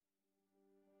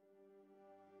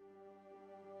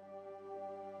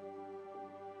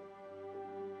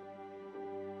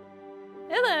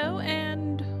Hello,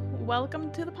 and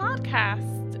welcome to the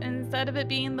podcast. Instead of it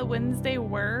being the Wednesday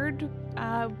word,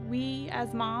 we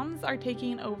as moms are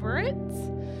taking over it.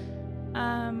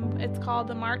 It's called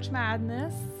the March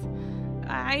Madness.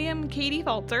 I am Katie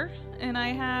Falter, and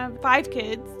I have 5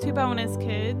 kids, 2 bonus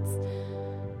kids,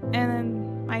 and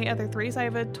then my other 3. So I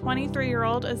have a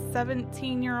 23-year-old, a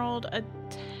 17-year-old, a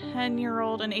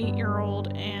 10-year-old, an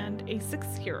 8-year-old, and a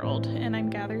 6-year-old. And I'm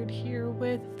gathered here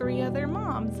with 3 other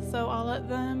moms, so I'll let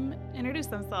them introduce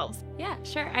themselves. Yeah,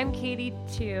 sure. I'm Katie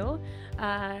too.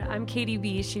 I'm Katie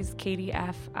B. She's Katie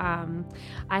F.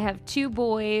 I have 2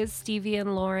 boys, Stevie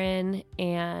and Lauren,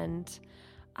 and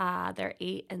they're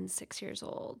 8 and 6 years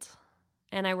old.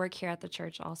 And I work here at the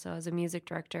church also as a music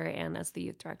director and as the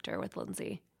youth director with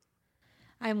Lindsay.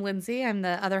 I'm Lindsay. I'm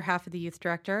the other half of the youth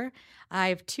director. I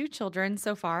have 2 children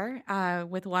so far,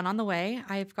 with 1 on the way.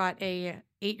 I've got a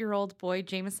 8-year-old boy,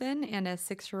 Jameson, and a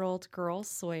 6-year-old girl,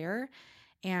 Sawyer.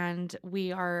 And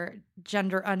we are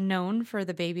gender unknown for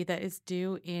the baby that is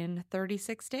due in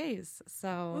 36 days.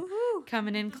 So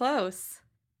coming in close.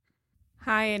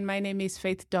 Hi, and my name is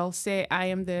Faith Dulce. I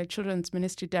am the Children's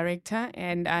Ministry Director,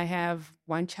 and I have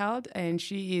 1 child, and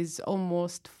she is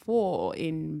almost 4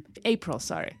 in April,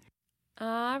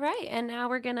 All right, and now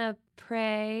we're going to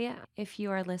pray. If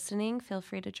you are listening, feel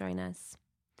free to join us.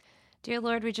 Dear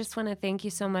Lord, we just want to thank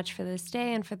you so much for this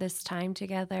day and for this time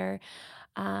together.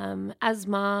 As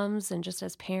moms and just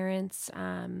as parents,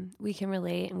 we can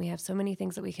relate, and we have so many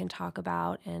things that we can talk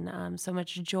about, and so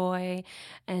much joy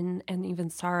and even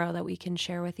sorrow that we can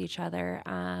share with each other.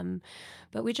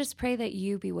 But we just pray that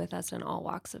you be with us in all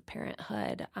walks of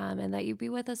parenthood, and that you be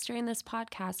with us during this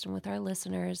podcast and with our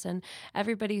listeners and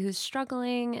everybody who's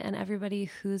struggling and everybody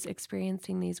who's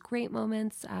experiencing these great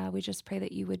moments. We just pray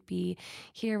that you would be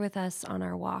here with us on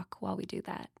our walk while we do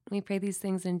that. We pray these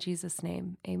things in Jesus'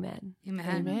 name. Amen. Amen.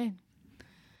 Amen.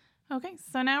 Okay,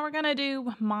 so now we're going to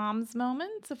do mom's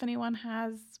moments. If anyone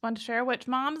has one to share, which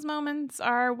mom's moments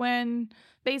are when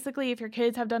basically if your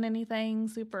kids have done anything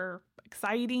super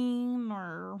exciting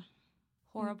or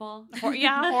Horrible.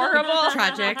 horrible.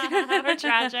 Tragic. Or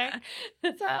tragic.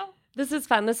 So This is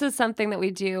fun. This is something that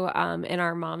we do in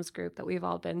our moms group that we've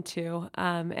all been to,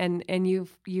 and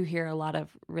you hear a lot of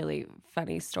really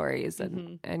funny stories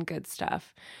and good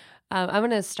stuff. I'm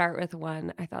going to start with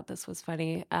one. I thought this was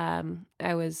funny. I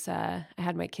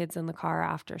had my kids in the car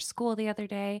after school the other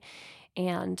day,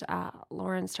 and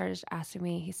Lauren started asking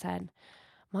me. He said,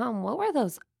 "Mom, what were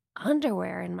those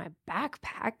underwear in my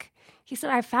backpack?" He said,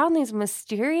 "I found these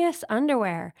mysterious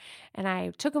underwear," and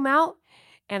I took them out.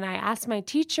 And I asked my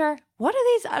teacher, "What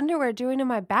are these underwear doing in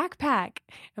my backpack?"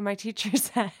 And my teacher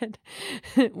said,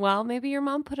 "Well, maybe your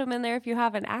mom put them in there if you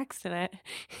have an accident."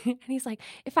 And he's like,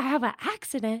 "If I have an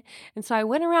accident?" And so I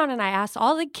went around and I asked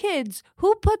all the kids,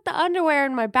 who put the underwear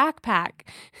in my backpack?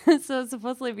 So it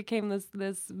supposedly became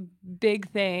this big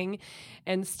thing.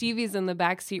 And Stevie's in the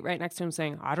back seat right next to him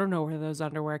saying, "I don't know where those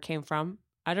underwear came from.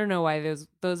 I don't know why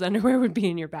those underwear would be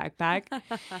in your backpack."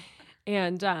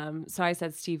 And so I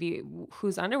said, "Stevie,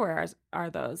 whose underwear are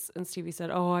those?" And Stevie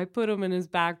said, "Oh, I put them in his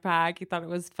backpack." He thought it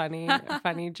was funny, a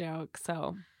funny joke.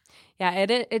 So, yeah,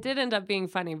 it did end up being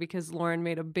funny because Lauren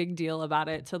made a big deal about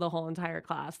it to the whole entire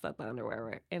class that the underwear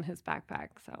were in his backpack.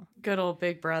 So, Good old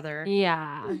big brother.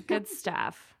 yeah, good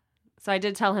stuff. So I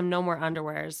did tell him no more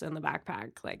underwears in the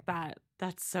backpack like that.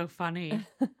 That's so funny.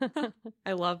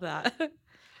 I love that.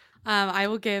 I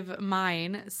will give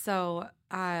mine. So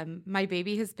my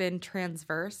baby has been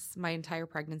transverse my entire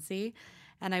pregnancy.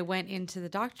 And I went into the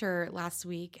doctor last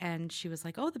week and she was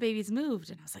like, "Oh, the baby's moved."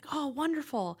 And I was like, "Oh,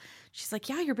 wonderful." She's like,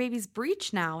 "Yeah, your baby's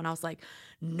breech now." And I was like,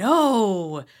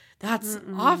 "No, that's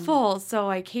awful." So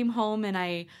I came home and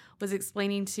I was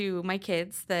explaining to my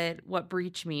kids that what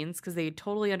breech means because they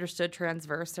totally understood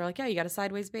transverse. They're like, "Yeah, you got a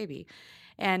sideways baby."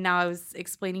 And now I was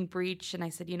explaining breech and I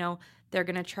said, they're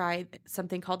going to try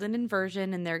something called an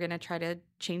inversion and they're going to try to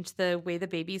change the way the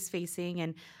baby's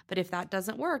facing. But if that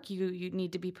doesn't work, you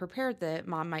need to be prepared that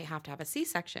mom might have to have a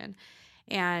C-section.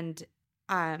 And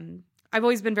I've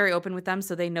always been very open with them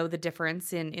so they know the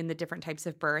difference in the different types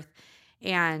of birth.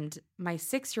 And my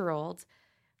 6-year-old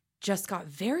just got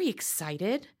very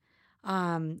excited,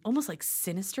 almost like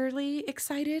sinisterly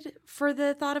excited for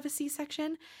the thought of a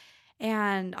C-section.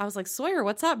 And I was like, "Sawyer,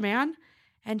 what's up, man?"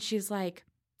 And she's like,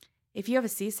 "If you have a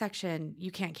C-section, you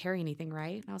can't carry anything,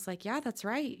 right?" And I was like, "Yeah, that's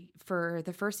right. For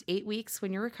the first 8 weeks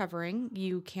when you're recovering,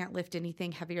 you can't lift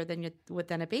anything heavier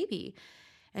than a baby."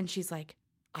 And she's like,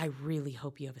 "I really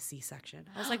hope you have a C-section."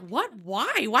 I was like, "What?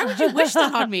 Why? Why would you wish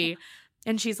that on me?"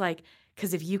 And she's like,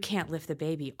 because if you can't lift the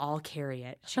baby, I'll carry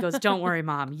it. She goes, don't worry,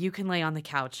 Mom. You can lay on the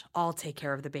couch. I'll take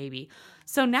care of the baby.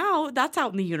 So now that's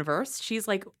out in the universe. She's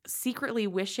like secretly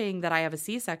wishing that I have a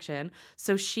C-section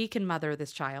so she can mother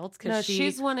this child. No,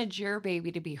 she's wanted your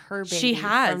baby to be her baby She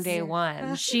has. from day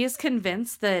one. She is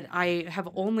convinced that I have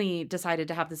only decided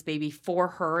to have this baby for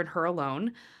her and her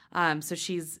alone. So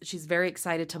she's very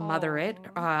excited to mother it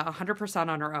 100%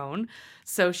 on her own.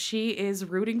 So she is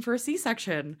rooting for a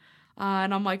C-section.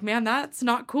 And I'm like, man, that's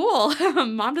not cool.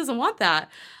 Mom doesn't want that.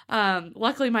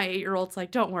 Luckily, my 8-year-old's like,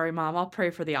 don't worry, Mom. I'll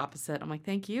pray for the opposite. I'm like,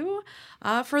 thank you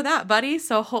for that, buddy.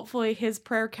 So hopefully his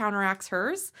prayer counteracts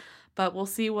hers, but we'll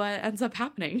see what ends up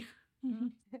happening.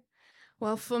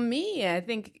 Well, for me, I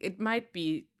think it might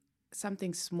be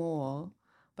something small,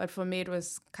 but for me, it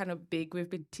was kind of big. We've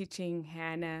been teaching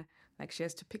Hannah, like, she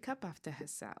has to pick up after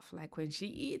herself. Like, when she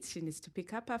eats, she needs to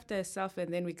pick up after herself.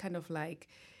 And then we kind of like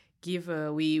give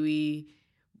her,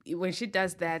 when she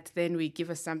does that, then we give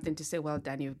her something to say, well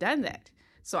done, you've done that.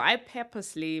 So I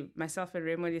purposely, myself and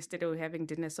Raymond yesterday were having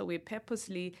dinner, so we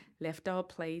purposely left our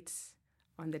plates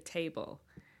on the table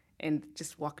and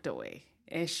just walked away.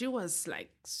 And she was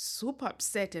like super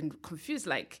upset and confused,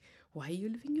 like, why are you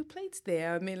leaving your plates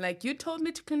there? I mean, like, you told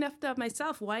me to clean after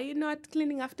myself. Why are you not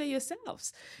cleaning after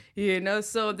yourselves? You know,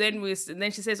 so then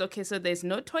she says, okay, so there's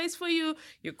no toys for you.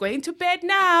 You're going to bed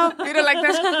now. You know, like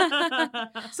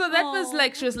that. So that was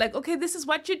like, she was like, okay, this is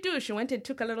what you do. She went and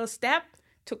took a little step,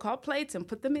 took our plates and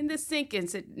put them in the sink and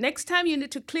said, next time you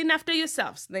need to clean after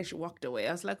yourselves. Then she walked away.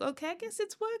 I was like, okay, I guess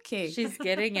it's working. She's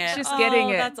getting it. She's getting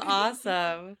it. That's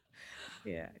awesome.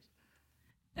 Yeah.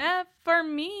 For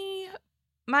me,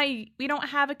 we don't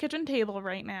have a kitchen table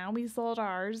right now. We sold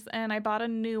ours, and I bought a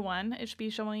new one. It should be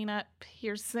showing up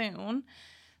here soon.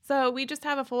 So we just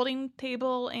have a folding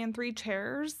table and 3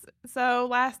 chairs. So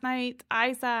last night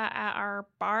I sat at our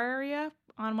bar area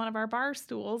on one of our bar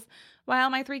stools while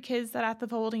my 3 kids sat at the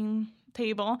folding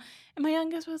table. And my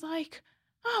youngest was like,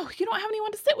 oh, you don't have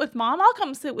anyone to sit with, Mom. I'll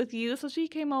come sit with you. So she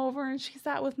came over and she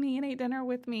sat with me and ate dinner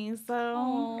with me.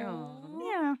 So,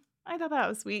 yeah, I thought that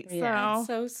was sweet. Yeah, so.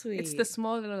 So sweet. It's the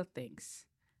small little things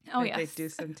Oh, that yes. they do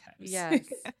sometimes. Yes.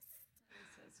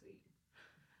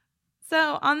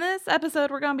 So on this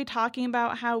episode, we're going to be talking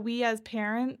about how we as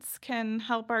parents can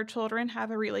help our children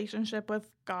have a relationship with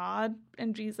God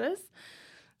and Jesus.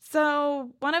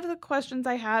 So one of the questions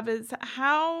I have is,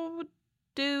 how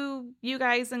do you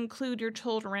guys include your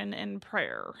children in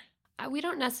prayer? We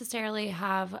don't necessarily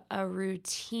have a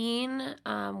routine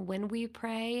when we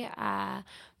pray,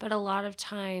 but a lot of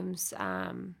times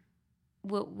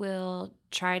we'll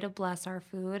try to bless our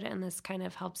food, and this kind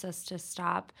of helps us to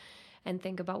stop and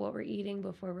think about what we're eating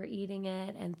before we're eating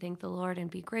it and thank the Lord and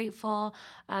be grateful.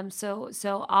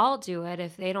 So I'll do it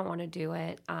if they don't want to do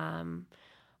it.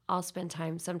 I'll spend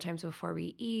time sometimes before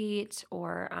we eat,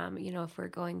 or, if we're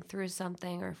going through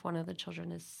something, or if one of the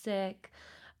children is sick.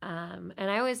 And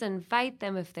I always invite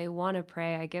them if they want to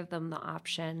pray. I give them the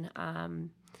option,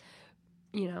 and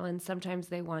sometimes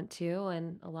they want to,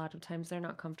 and a lot of times they're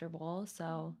not comfortable.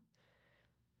 So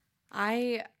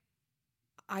I'm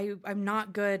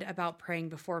not good about praying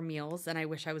before meals, and I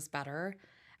wish I was better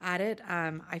at it.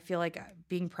 I feel like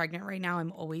being pregnant right now,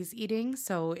 I'm always eating,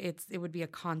 so it would be a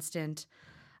constant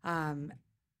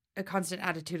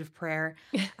attitude of prayer.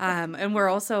 And we're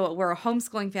a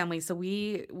homeschooling family, so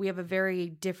we have a very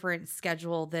different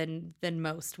schedule than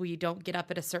most. We don't get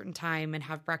up at a certain time and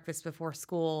have breakfast before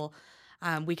school.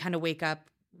 We kind of wake up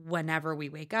whenever we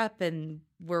wake up, and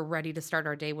we're ready to start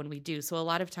our day when we do. So a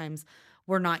lot of times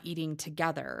we're not eating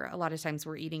together. A lot of times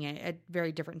we're eating at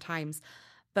very different times.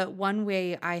 But one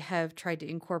way I have tried to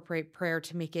incorporate prayer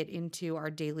to make it into our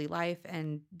daily life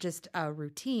and just a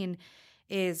routine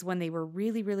is when they were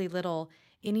really, really little,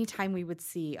 anytime we would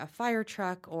see a fire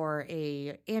truck or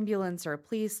a ambulance or a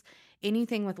police,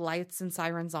 anything with lights and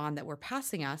sirens on that were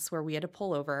passing us where we had to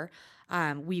pull over,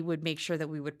 we would make sure that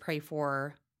we would pray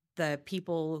for the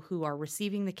people who are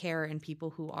receiving the care and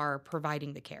people who are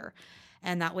providing the care.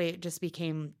 And that way it just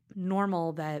became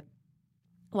normal that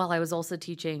while I was also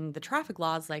teaching the traffic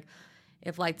laws, like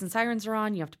if lights and sirens are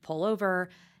on, you have to pull over.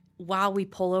 While we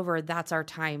pull over, that's our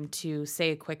time to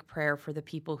say a quick prayer for the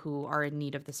people who are in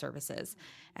need of the services.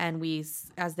 And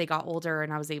as they got older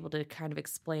and I was able to kind of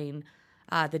explain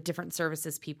the different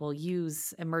services people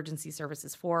use emergency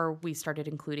services for, we started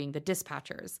including the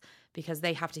dispatchers because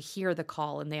they have to hear the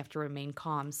call and they have to remain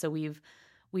calm. So we've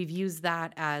used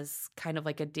that as kind of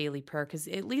like a daily prayer, because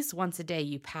at least once a day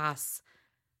you pass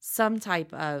some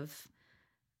type of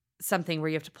something where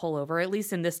you have to pull over. At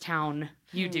least in this town,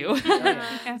 you do.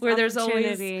 Yeah. Where there's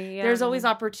Opportunity, always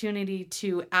opportunity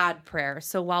to add prayer.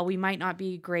 So while we might not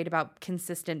be great about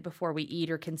consistent before we eat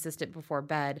or consistent before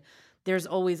bed, there's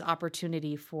always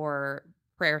opportunity for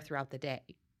prayer throughout the day.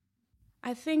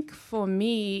 I think for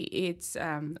me, it's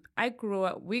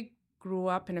we grew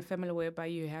up in a family whereby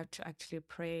you have to actually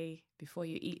pray before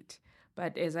you eat.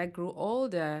 But as I grew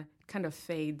older,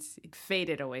 it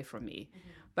faded away from me. Mm-hmm.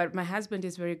 But my husband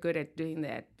is very good at doing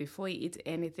that. Before he eats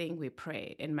anything, we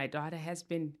pray. And my daughter has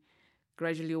been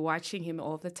gradually watching him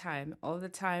all the time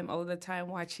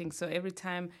watching. So every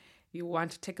time you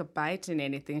want to take a bite in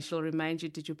anything, she'll remind you,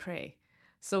 did you pray?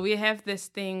 So we have this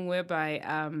thing whereby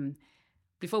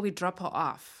before we drop her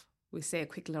off, we say a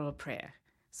quick little prayer.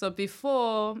 So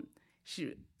before,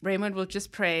 Raymond will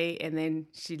just pray and then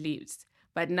she leaves.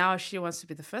 But now she wants to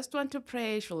be the first one to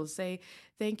pray. She'll say,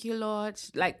 thank you, Lord.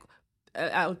 Like,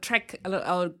 I'll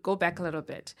go back a little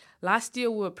bit. Last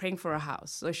year, we were praying for a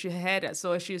house. So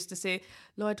she used to say,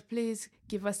 Lord, please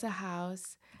give us a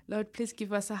house. Lord, please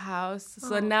give us a house.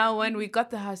 So now when we got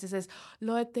the house, she says,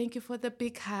 Lord, thank you for the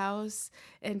big house.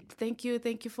 And thank you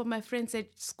for my friends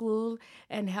at school.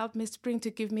 And help Miss Spring to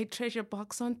give me treasure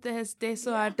box on Thursday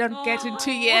so I don't get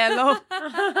into yellow.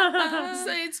 So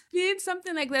it's been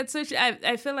something like that. So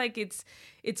I feel like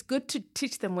it's good to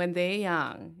teach them when they're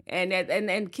young.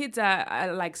 And kids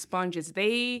are like sponges.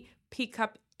 They pick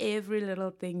up every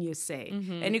little thing you say,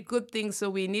 any good thing.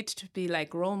 So we need to be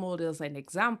like role models and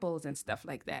examples and stuff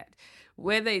like that.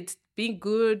 Whether it's being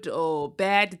good or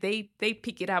bad, they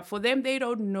pick it up. For them, they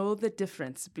don't know the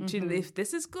difference between if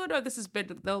this is good or this is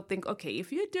bad. They'll think, okay,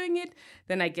 if you're doing it,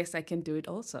 then I guess I can do it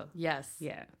also. Yes.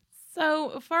 Yeah.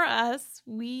 So for us,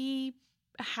 we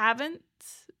haven't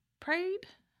prayed.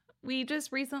 We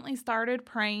just recently started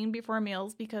praying before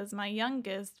meals because my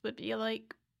youngest would be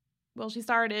like, well, she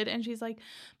started and she's like,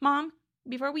 Mom,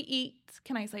 before we eat,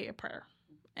 can I say a prayer?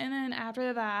 And then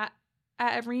after that,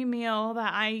 at every meal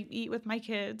that I eat with my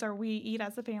kids or we eat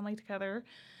as a family together,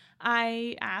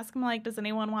 I ask them, like, does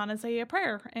anyone want to say a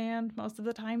prayer? And most of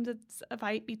the times it's a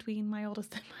fight between my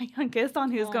oldest and my youngest on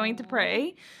who's going to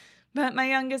pray. But my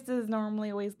youngest is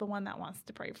normally always the one that wants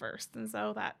to pray first. And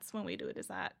so that's when we do it, is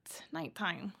at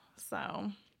nighttime.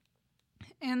 So,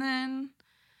 and then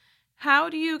how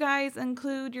do you guys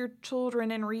include your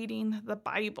children in reading the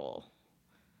Bible?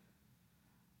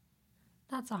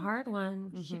 That's a hard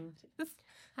one. Mm-hmm.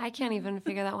 I can't even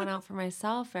figure that one out for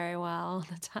myself very well all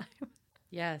the time.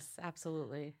 Yes,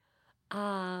 absolutely.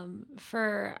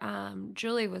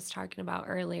 Julie was talking about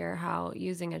earlier how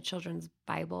using a children's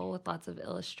Bible with lots of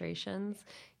illustrations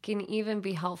can even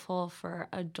be helpful for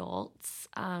adults,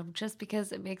 just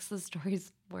because it makes the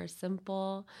stories more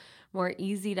simple, more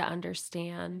easy to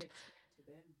understand.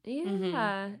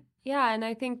 Yeah. Yeah, and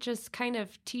I think just kind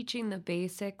of teaching the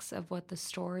basics of what the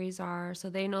stories are so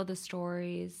they know the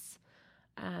stories,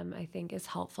 I think is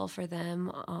helpful for them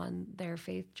on their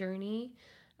faith journey.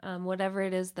 Whatever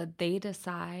it is that they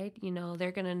decide,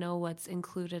 they're going to know what's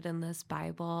included in this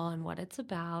Bible and what it's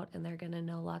about, and they're going to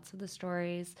know lots of the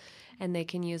stories, and they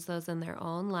can use those in their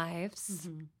own lives.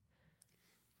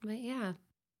 But yeah.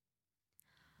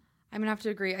 I'm going to have to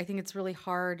agree. I think it's really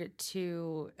hard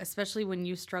to, especially when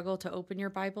you struggle to open your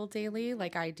Bible daily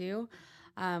like I do,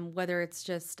 whether it's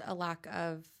just a lack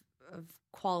of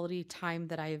quality time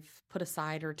that I've put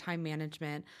aside or time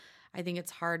management. I think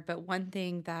it's hard. But one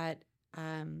thing that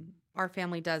our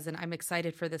family does, and I'm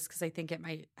excited for this because I think it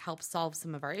might help solve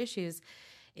some of our issues,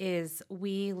 is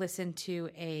we listen to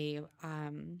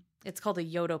it's called a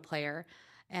Yodo player.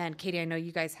 And Katie, I know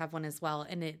you guys have one as well.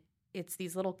 And it's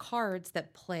these little cards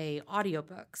that play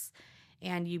audiobooks,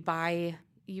 and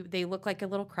they look like a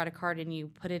little credit card, and you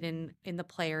put it in the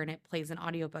player and it plays an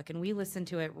audiobook, and we listen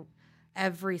to it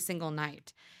every single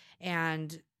night.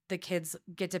 And the kids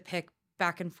get to pick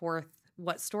back and forth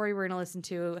what story we're going to listen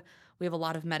to. We have a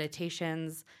lot of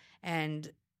meditations, and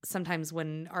sometimes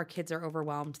when our kids are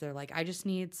overwhelmed, they're like, I just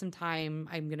need some time.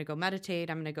 I'm going to go meditate.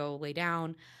 I'm going to go lay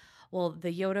down. Well,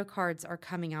 the Yoda cards are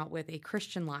coming out with a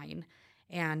Christian line,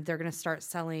 and they're going to start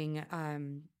selling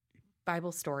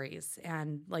Bible stories,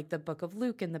 and like the book of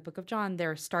Luke and the book of John,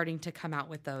 they're starting to come out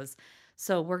with those.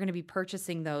 So we're going to be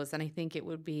purchasing those. And I think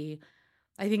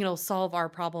it'll solve our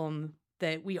problem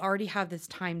that we already have this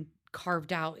time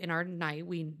carved out in our night.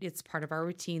 It's part of our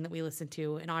routine that we listen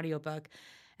to an audiobook.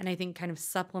 And I think kind of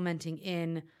supplementing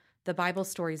in the Bible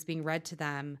stories being read to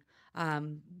them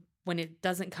when it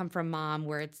doesn't come from mom,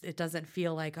 where it doesn't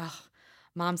feel like, oh,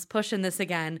 Mom's pushing this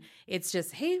again. It's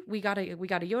just, hey, we got a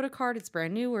Yoda card. It's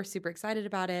brand new. We're super excited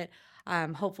about it.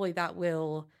 Hopefully that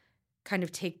will kind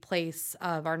of take place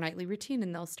of our nightly routine,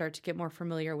 and they'll start to get more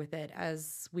familiar with it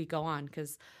as we go on.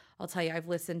 Because I'll tell you, I've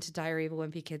listened to Diary of a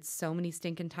Wimpy Kid so many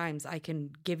stinking times, I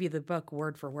can give you the book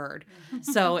word for word.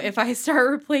 So if I start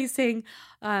replacing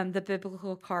the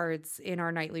biblical cards in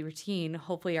our nightly routine,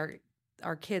 hopefully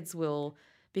our kids will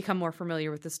become more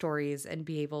familiar with the stories and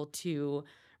be able to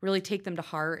really take them to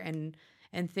heart and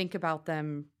think about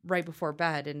them right before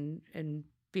bed and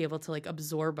be able to like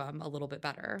absorb them a little bit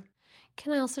better.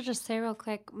 Can I also just say real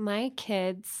quick, my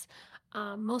kids,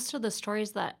 most of the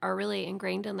stories that are really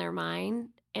ingrained in their mind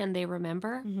and they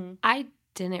remember, I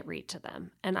didn't read to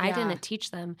them and I didn't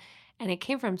teach them. And it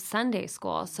came from Sunday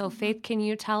school. So Faith, can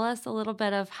you tell us a little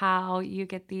bit of how you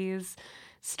get these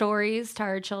stories to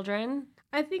our children?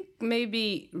 I think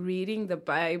maybe reading the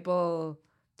Bible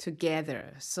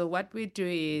together. So what we do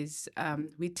is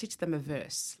we teach them a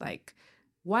verse. Like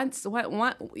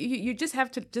you just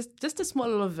have to just a small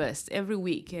little verse every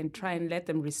week and try and let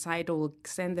them recite or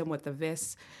send them with a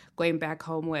verse going back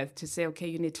home with to say, okay,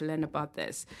 you need to learn about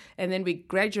this. And then we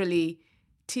gradually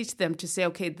teach them to say,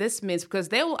 okay, this means, because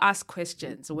they will ask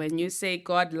questions. When you say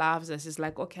God loves us, it's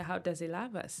like, okay, how does he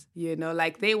love us? You know,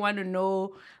 like they want to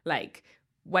know, like,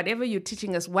 whatever you're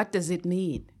teaching us, what does it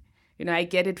mean? You know, I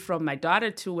get it from my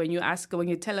daughter too. When you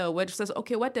tell her a word, she says,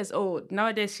 okay,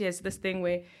 nowadays she has this thing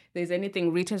where there's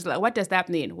anything written, she's like, what does that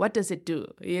mean? What does it do?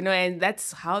 You know, and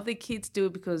that's how the kids do,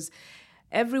 because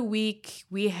every week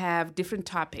we have different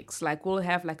topics. Like we'll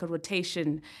have like a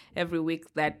rotation every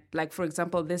week that, like, for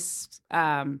example, this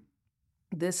 3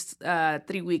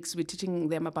 weeks, we're teaching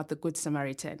them about the Good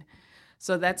Samaritan.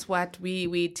 So that's what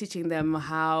we're teaching them,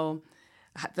 how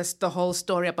that's the whole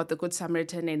story about the Good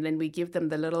Samaritan, and then we give them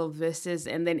the little verses,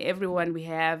 and then everyone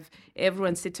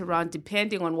sit around,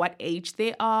 depending on what age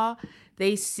they are,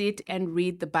 they sit and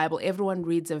read the Bible. Everyone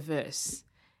reads a verse,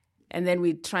 and then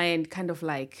we try and kind of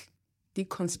like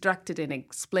deconstruct it and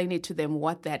explain it to them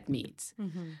what that means.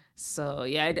 So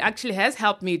yeah, it actually has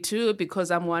helped me too, because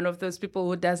I'm one of those people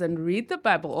who doesn't read the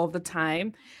Bible all the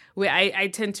time, where I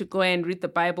tend to go and read the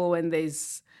Bible when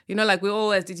there's, you know, like we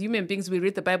always, as human beings, we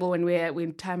read the Bible when we're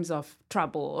in times of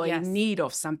trouble or in need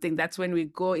of something. That's when we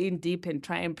go in deep and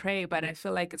try and pray. But I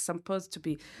feel like it's supposed to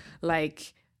be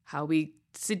like how we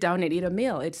sit down and eat a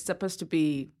meal. It's supposed to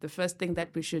be the first thing that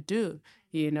we should do,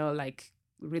 you know, like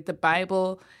read the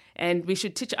Bible. And we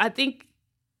should teach, I think,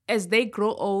 as they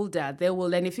grow older, they will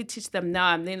learn. If you teach them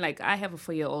now, and then like I have a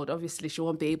 4-year-old, obviously she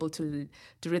won't be able to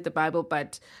read the Bible,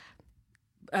 but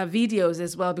videos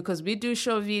as well, because we do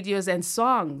show videos and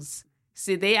songs.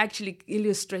 See, they actually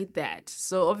illustrate that.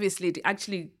 So obviously it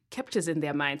actually captures in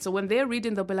their mind. So when they're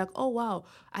reading, they'll be like, oh, wow,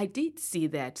 I did see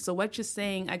that. So what you're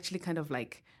saying actually kind of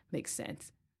like makes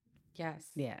sense. Yes.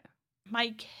 Yeah.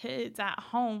 My kids at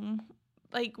home,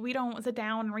 like, we don't sit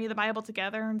down and read the Bible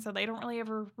together, and so they don't really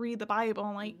ever read the Bible.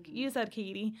 And like you said,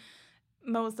 Katie,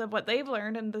 most of what they've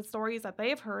learned and the stories that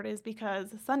they've heard is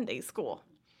because Sunday school.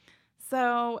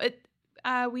 So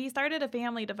we started a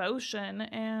family devotion,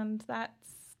 and that's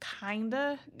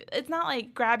it's not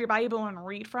like grab your Bible and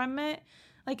read from it.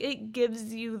 Like, it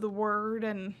gives you the word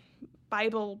and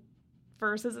Bible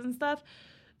verses and stuff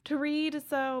to read.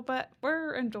 So, but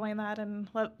we're enjoying that and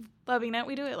loving it.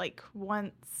 We do it like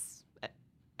once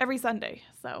every Sunday.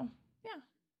 So, yeah.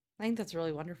 I think that's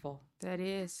really wonderful. That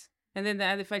is. And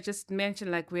then if I just mention,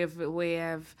 like we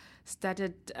have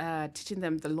started teaching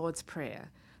them the Lord's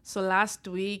Prayer. So last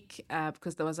week,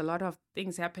 because there was a lot of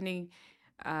things happening,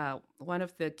 one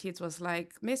of the kids was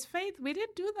like, Miss Faith, we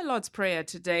didn't do the Lord's Prayer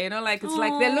today. You know, like it's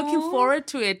like they're looking forward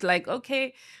to it. Like,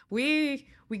 okay, we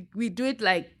do it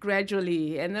like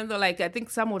gradually. And then they're like, I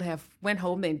think some would have went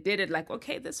home and did it like,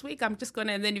 okay, this week I'm just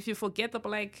gonna. And then if you forget, they'll be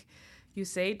like, you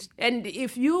say it. And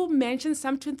if you mention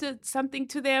something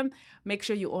to them, make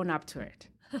sure you own up to it,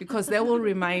 because they will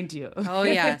remind you. Oh,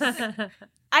 yes.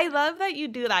 I love that you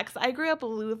do that, because I grew up a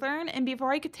Lutheran, and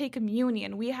before I could take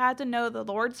communion, we had to know the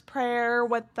Lord's Prayer,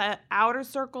 what the outer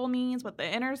circle means, what the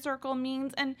inner circle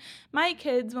means. And my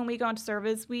kids, when we go into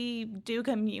service, we do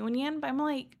communion, but I'm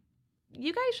like,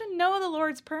 you guys should know the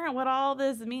Lord's Prayer and what all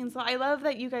this means. So I love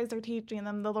that you guys are teaching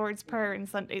them the Lord's Prayer in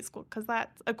Sunday school, because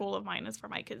that's a goal of mine, is for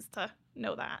my kids to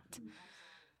know that.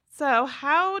 So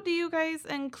how do you guys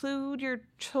include your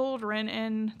children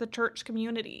in the church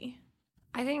community?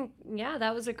 I think, yeah,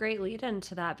 that was a great lead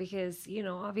into that, because, you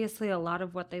know, obviously a lot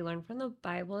of what they learn from the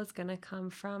Bible is going to come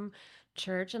from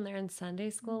church, and they're in Sunday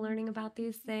school learning about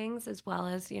these things, as well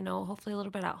as, you know, hopefully a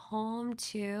little bit at home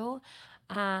too.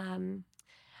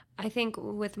 I think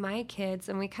with my kids,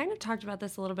 and we kind of talked about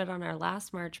this a little bit on our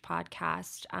last March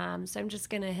podcast, so I'm just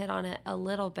going to hit on it a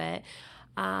little bit.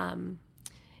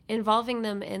 involving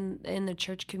them in the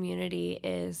church community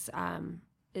is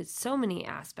so many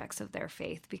aspects of their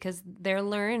faith, because they're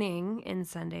learning in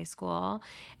Sunday school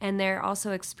and they're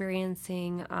also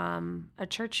experiencing a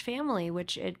church family,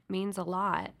 which it means a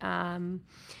lot.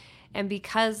 And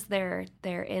because they're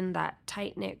in that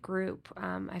tight-knit group,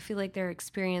 I feel like they're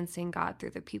experiencing God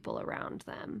through the people around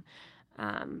them.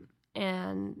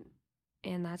 And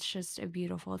that's just a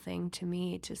beautiful thing to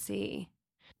me to see.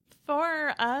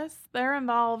 For us, they're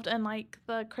involved in like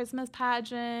the Christmas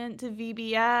pageant, to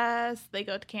VBS. They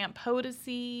go to Camp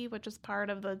Potosi, which is part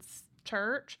of the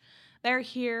church. They're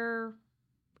here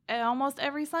almost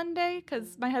every Sunday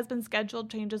because my husband's schedule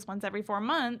changes once every 4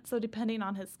 months. So depending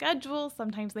on his schedule,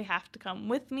 sometimes they have to come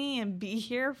with me and be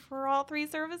here for all 3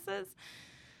 services.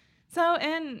 So,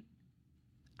 and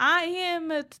I am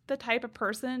the type of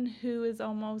person who is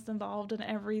almost involved in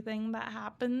everything that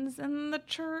happens in the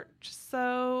church.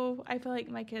 So I feel like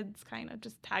my kids kind of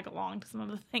just tag along to some of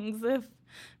the things if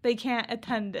they can't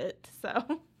attend it.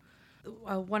 So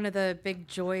one of the big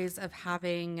joys of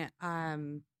having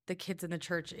the kids in the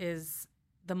church is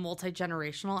the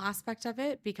multi-generational aspect of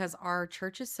it, because our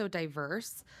church is so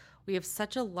diverse. We have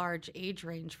such a large age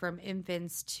range from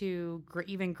infants to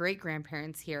even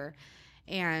great-grandparents here,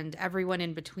 and everyone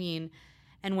in between.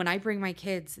 And when I bring my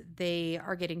kids, they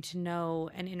are getting to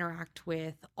know and interact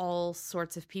with all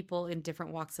sorts of people in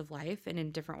different walks of life and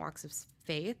in different walks of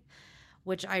faith,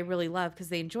 which I really love, because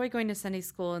they enjoy going to Sunday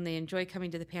school and they enjoy coming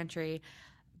to the pantry,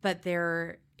 but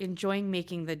they're enjoying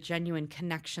making the genuine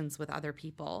connections with other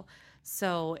people.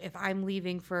 So if I'm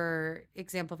leaving, for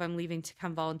example, if I'm leaving to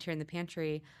come volunteer in the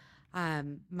pantry,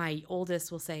 my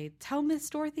oldest will say, "Tell Miss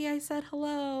Dorothy I said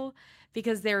hello,"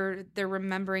 because they're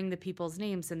remembering the people's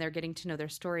names and they're getting to know their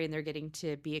story and they're getting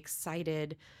to be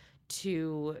excited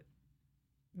to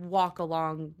walk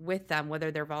along with them,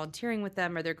 whether they're volunteering with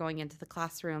them or they're going into the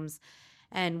classrooms.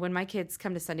 And when my kids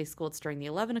come to Sunday school, it's during the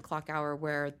 11 o'clock hour,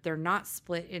 where they're not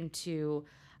split into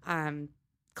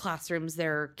classrooms.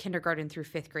 Their kindergarten through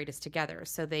 5th grade is together.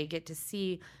 So they get to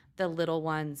see the little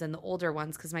ones and the older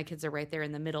ones, because my kids are right there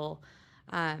in the middle.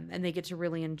 And they get to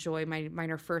really enjoy,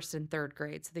 mine are 1st and 3rd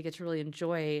grade. So they get to really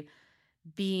enjoy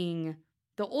being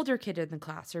the older kid in the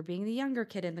class or being the younger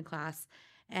kid in the class.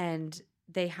 And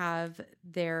they have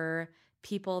their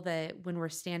people that when we're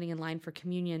standing in line for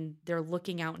communion, they're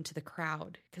looking out into the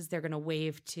crowd because they're going to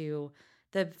wave to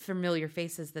the familiar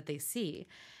faces that they see.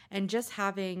 And just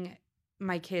having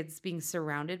my kids being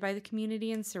surrounded by the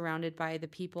community and surrounded by the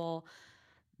people,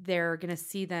 they're going to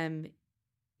see them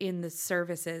in the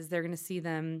services. They're going to see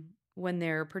them when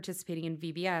they're participating in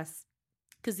VBS,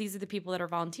 because these are the people that are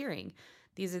volunteering.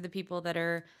 These are the people that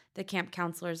are the camp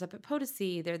counselors up at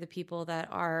Potosi. They're the people that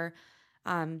are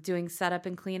doing setup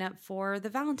and cleanup for the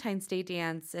Valentine's Day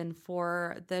dance and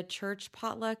for the church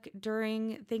potluck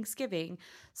during Thanksgiving.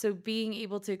 So being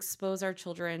able to expose our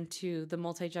children to the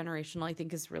multi-generational, I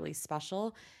think, is really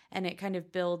special. And it kind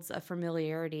of builds a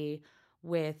familiarity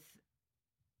with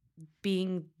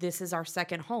being, this is our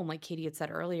second home, like Katie had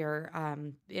said earlier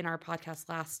in our podcast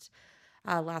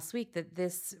last week, that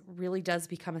this really does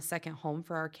become a second home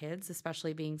for our kids,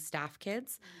 especially being staff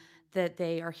kids, that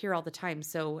they are here all the time.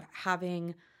 So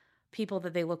having people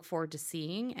that they look forward to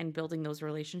seeing and building those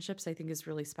relationships, I think, is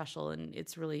really special. And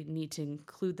it's really neat to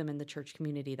include them in the church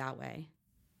community that way.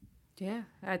 Yeah,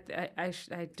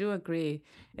 I do agree.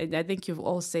 And I think you've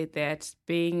all said that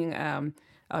being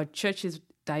our church is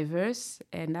diverse,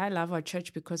 and I love our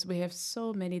church because we have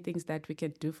so many things that we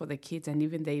can do for the kids, and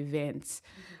even the events,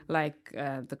 like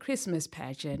the Christmas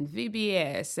pageant,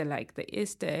 VBS, and like the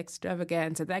Easter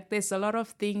extravaganza. Like there's a lot of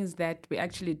things that we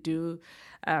actually do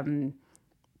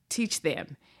teach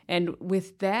them, and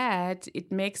with that,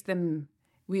 it makes them.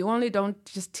 We only don't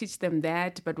just teach them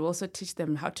that, but we also teach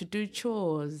them how to do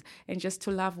chores and just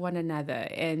to love one another.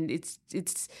 And it's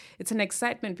an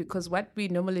excitement, because what we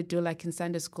normally do, like in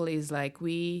Sunday school, is like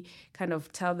we kind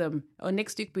of tell them, "Oh,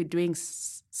 next week we're doing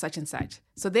such and such."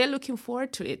 So they're looking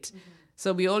forward to it. Mm-hmm.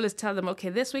 So we always tell them, "Okay,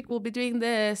 this week we'll be doing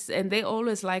this," and they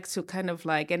always like to kind of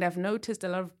like. And I've noticed a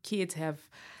lot of kids have.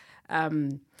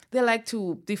 They like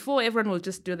to, before everyone will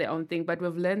just do their own thing, but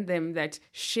we've learned them that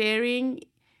sharing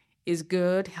is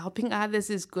good, helping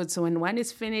others is good. So when one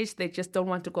is finished, they just don't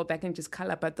want to go back and just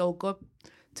color, but they'll go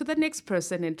to the next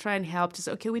person and try and help to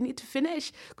say, "Okay, we need to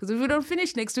finish, because if we don't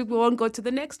finish next week, we won't go to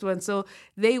the next one." So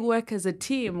they work as a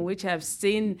team, which I've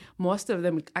seen most of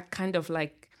them are kind of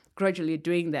like gradually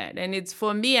doing that. And it's,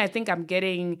 for me, I think I'm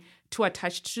getting too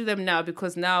attached to them now,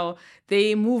 because now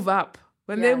they move up.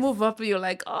 When they move up, you're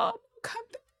like, "Oh, come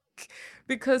back."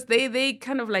 because they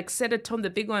kind of like set a tone, the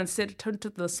big ones set a tone to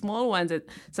the small ones. And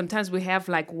sometimes we have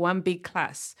like one big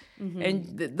class,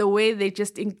 and the way they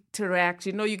just interact,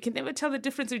 you can never tell the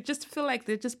difference. You just feel like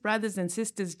they're just brothers and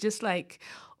sisters, just like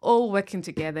all working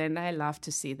together. And I love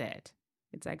to see that.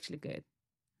 It's actually good.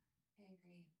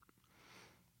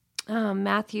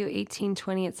 Matthew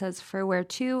 18:20, it says, "For where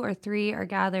 2 or 3 are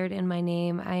gathered in my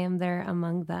name, I am there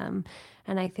among them."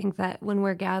 And I think that when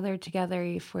we're gathered together,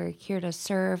 if we're here to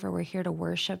serve or we're here to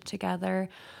worship together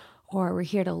or we're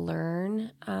here to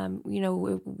learn,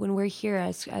 when we're here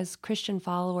as Christian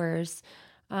followers,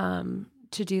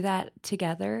 to do that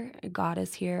together, God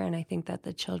is here. And I think that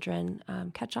the children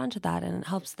catch on to that, and it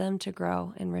helps them to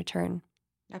grow in return.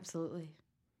 Absolutely.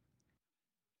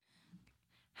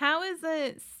 How is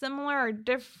it similar or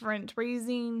different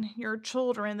raising your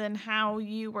children than how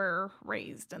you were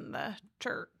raised in the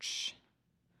church?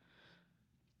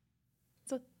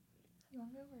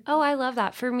 Oh, I love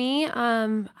that. For me,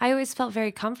 I always felt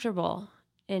very comfortable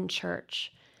in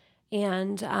church.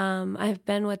 And I've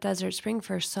been with Desert Spring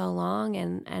for so long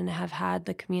and have had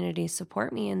the community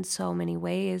support me in so many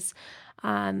ways.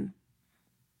 And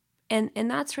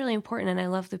that's really important. And I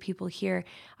love the people here.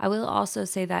 I will also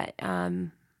say that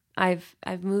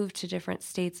I've moved to different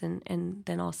states and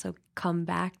then also come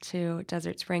back to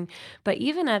Desert Spring. But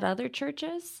even at other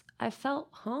churches, I felt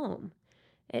home.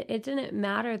 It didn't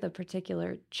matter the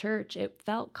particular church. It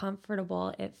felt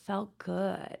comfortable. It felt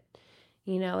good.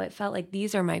 It felt like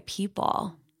these are my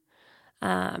people.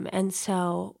 And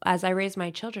so as I raise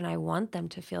my children, I want them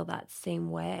to feel that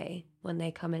same way when they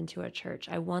come into a church.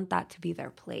 I want that to be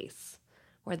their place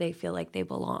where they feel like they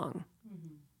belong.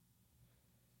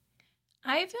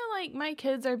 I feel like my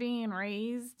kids are being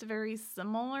raised very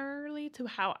similarly to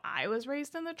how I was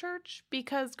raised in the church,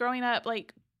 because growing up,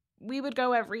 like, we would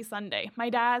go every Sunday.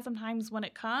 My dad sometimes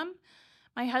wouldn't come.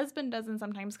 My husband doesn't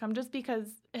sometimes come just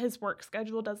because his work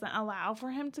schedule doesn't allow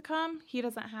for him to come. He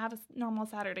doesn't have a normal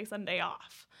Saturday, Sunday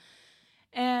off.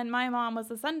 And my mom was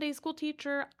a Sunday school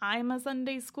teacher. I'm a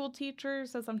Sunday school teacher.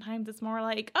 So sometimes it's more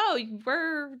like, oh,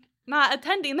 we're not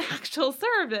attending the actual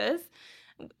service.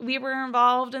 We were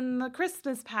involved in the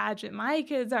Christmas pageant. My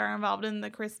kids are involved in the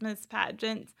Christmas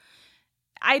pageant.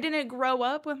 I didn't grow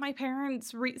up with my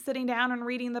parents sitting down and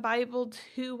reading the Bible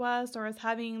to us or us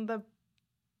having the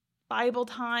Bible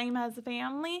time as a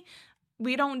family.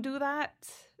 We don't do that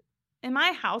in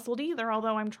my household either,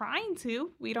 although I'm trying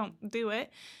to. We don't do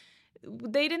it.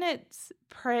 They didn't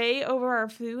pray over our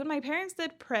food. My parents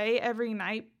did pray every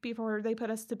night before they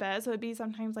put us to bed. So it'd be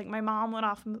sometimes like my mom went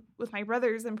off with my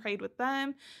brothers and prayed with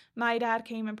them. My dad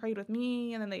came and prayed with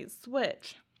me, and then they'd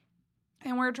switch.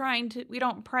 And we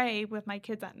don't pray with my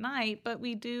kids at night, but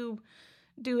we do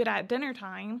it at dinner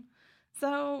time.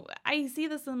 So I see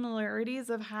the similarities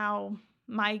of how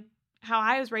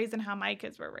I was raised and how my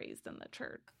kids were raised in the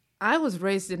church. I was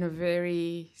raised in a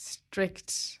very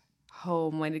strict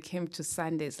home when it came to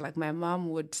Sundays. Like my mom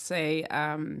would say,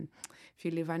 if you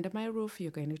live under my roof,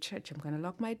 you're going to church. I'm going to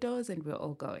lock my doors and we're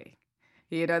all going.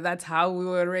 That's how we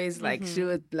were raised. Like she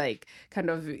would like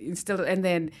kind of instill. And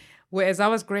then whereas I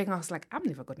was growing, I was like, I'm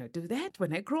never going to do that.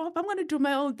 When I grow up, I'm going to do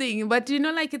my own thing. But,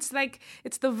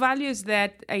 it's the values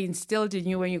that are instilled in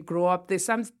you when you grow up. There's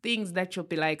some things that you'll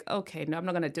be like, okay, no, I'm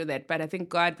not going to do that. But I think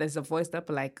God, there's a voice that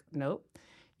be like, no,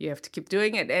 you have to keep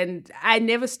doing it. And I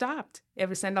never stopped.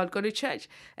 Every Sunday I'd go to church.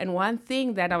 And one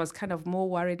thing that I was kind of more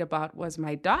worried about was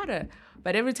my daughter.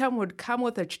 But every time we'd come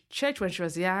with her church when she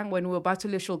was young, when we were about to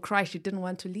leave, she'll cry. She didn't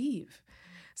want to leave.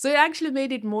 So it actually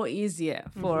made it more easier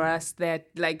for us that,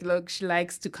 like, look, she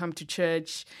likes to come to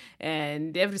church,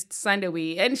 and every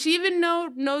Sunday and she even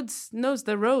knows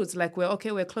the roads. Like,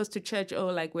 we're close to church. Oh,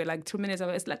 like, we're like 2 minutes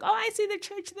away. It's like, oh, I see the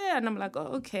church there. And I'm like,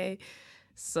 oh, okay.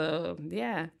 So,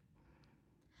 yeah.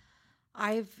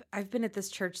 I've been at this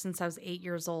church since I was 8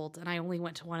 years old, and I only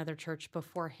went to one other church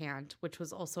beforehand, which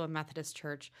was also a Methodist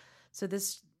church. So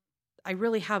I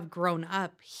really have grown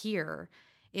up here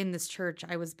in this church.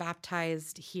 I was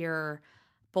baptized here.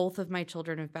 Both of my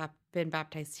children have been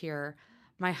baptized here.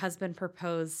 My husband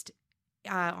proposed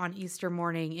on Easter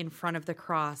morning in front of the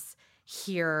cross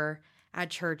here at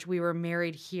church. We were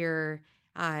married here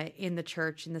in the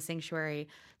church, in the sanctuary.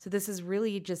 So this has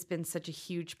really just been such a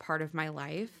huge part of my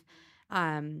life.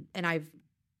 And I've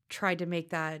tried to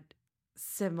make that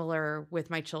similar with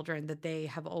my children, that they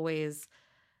have always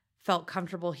felt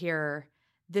comfortable here.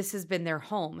 This has been their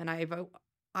home, and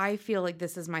I feel like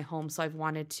this is my home, so I've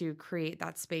wanted to create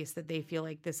that space that they feel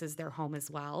like this is their home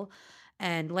as well.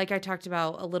 And like I talked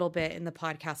about a little bit in the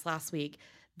podcast last week,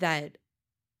 that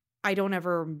I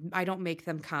don't make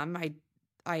them come.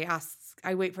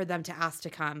 I wait for them to ask to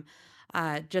come.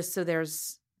 just so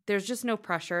there's just no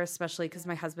pressure, especially because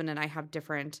my husband and I have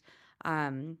different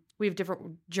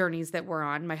journeys that we're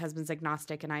on. My husband's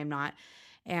agnostic and I am not.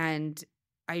 And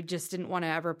I just didn't want to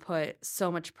ever put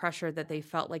so much pressure that they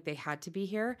felt like they had to be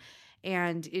here.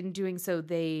 And in doing so,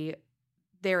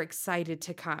 they're excited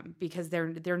to come because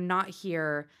they're not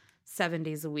here 7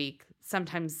 days a week.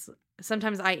 Sometimes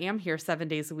I am here 7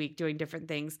 days a week doing different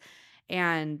things,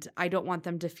 and I don't want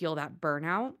them to feel that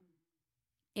burnout.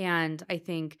 And I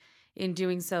think in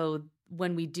doing so,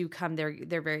 when we do come,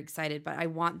 they're very excited, but I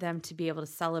want them to be able to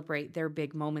celebrate their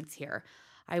big moments here.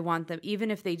 I want them, even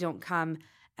if they don't come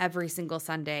every single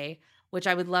Sunday, which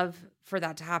I would love for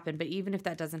that to happen, but even if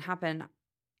that doesn't happen,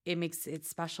 it makes it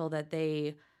special that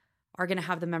they are going to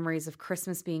have the memories of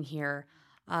Christmas being here,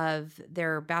 of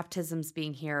their baptisms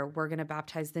being here. We're going to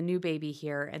baptize the new baby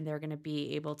here, and they're going to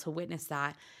be able to witness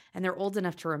that. And they're old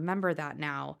enough to remember that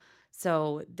now.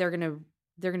 So they're going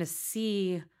to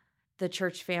see the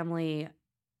church family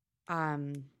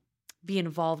be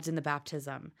involved in the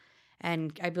baptism.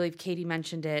 And I believe Katie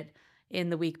mentioned it in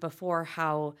the week before,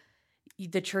 how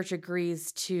the church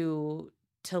agrees to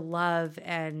love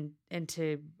and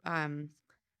to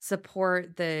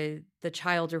support the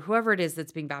child or whoever it is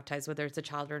that's being baptized, whether it's a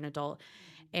child or an adult.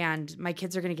 And my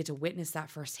kids are going to get to witness that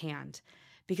firsthand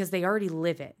because they already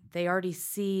live it. They already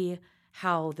see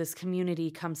how this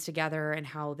community comes together and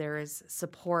how there is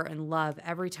support and love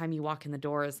every time you walk in the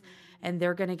doors. And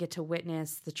they're going to get to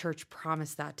witness the church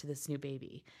promise that to this new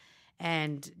baby.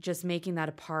 And just making that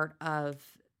a part of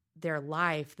their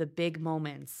life, the big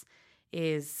moments,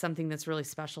 is something that's really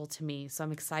special to me. So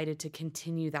I'm excited to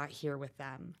continue that here with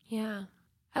them. Yeah.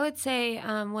 I would say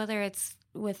whether it's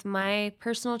with my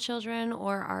personal children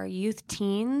or our youth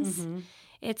teens,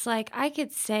 it's like I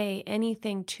could say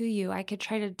anything to you. I could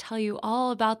try to tell you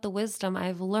all about the wisdom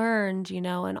I've learned,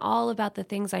 and all about the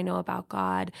things I know about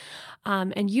God.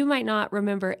 And you might not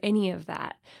remember any of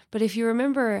that. But if you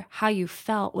remember how you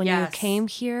felt when you came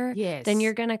here, then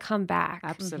you're going to come back.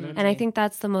 Absolutely. And I think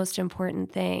that's the most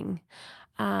important thing.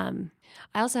 I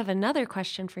also have another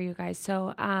question for you guys.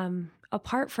 So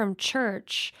apart from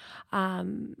church,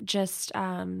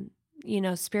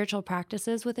 spiritual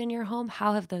practices within your home,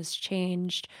 how have those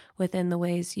changed within the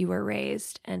ways you were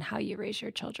raised and how you raise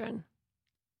your children?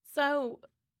 So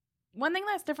one thing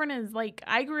that's different is, like,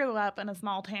 I grew up in a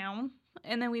small town,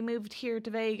 and then we moved here to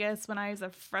Vegas when I was a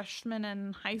freshman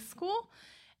in high school,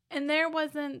 and there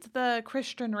wasn't the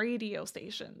Christian radio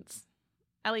stations.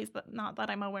 At least not that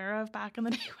I'm aware of back in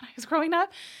the day when I was growing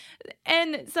up.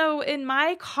 And so in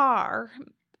my car,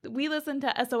 we listen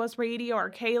to SOS Radio or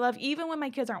K-Love. Even when my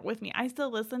kids aren't with me, I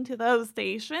still listen to those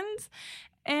stations.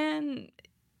 And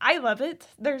I love it.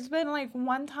 There's been like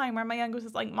one time where my youngest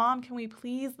is like, Mom, can we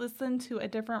please listen to a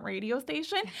different radio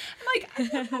station? I'm like, I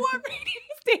don't know what radio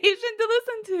station to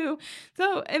listen to.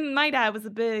 So, and my dad was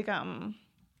a big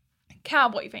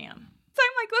cowboy fan. So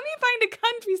I'm like, let me find a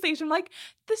country station. I'm like,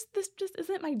 this just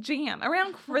isn't my jam.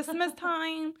 Around Christmas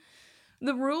time,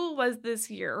 the rule was this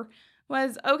year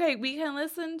was, okay, we can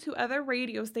listen to other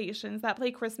radio stations that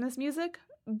play Christmas music,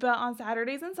 but on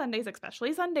Saturdays and Sundays,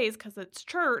 especially Sundays, because it's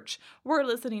church, we're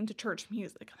listening to church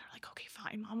music. And they're like, okay,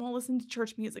 fine, Mom, we'll listen to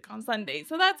church music on Sundays.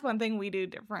 So that's one thing we do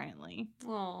differently.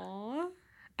 Aww.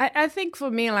 I think for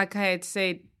me, like I had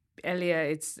said earlier,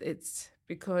 it's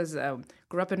because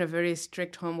grew up in a very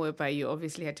strict home whereby you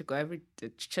obviously had to go to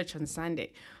church on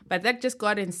Sunday. But that just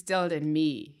got instilled in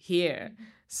me here. Mm-hmm.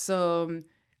 So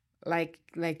like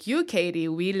you, Katie,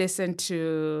 we listen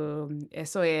to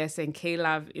SOS and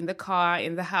K-Love in the car,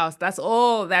 in the house. That's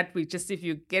all that we just, if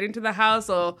you get into the house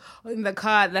or in the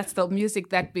car, that's the music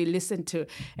that we listen to.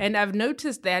 And I've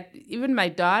noticed that even my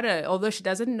daughter, although she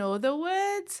doesn't know the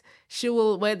words, she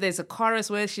will, where there's a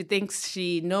chorus where she thinks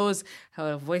she knows,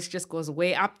 her voice just goes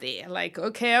way up there. Like,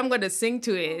 okay, I'm going to sing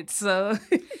to it. So...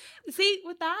 See,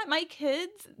 with that, my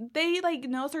kids, they like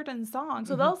know certain songs,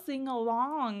 so they'll sing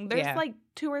along. There's like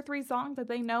 2 or 3 songs that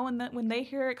they know, and when they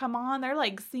hear it come on, they're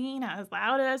like singing as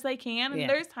loud as they can. And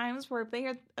there's times where if they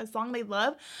hear a song they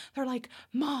love, they're like,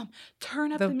 Mom,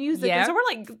 turn up the music. And so we're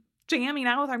like jamming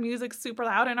out with our music super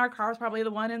loud, and our car's probably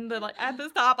the one in the at the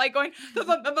stop, like going,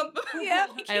 yeah,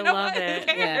 I love it.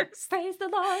 Yeah. Praise the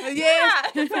Lord. Yeah,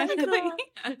 exactly.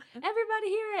 Everybody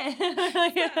hear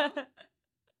it.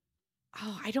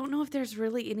 Oh, I don't know if there's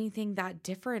really anything that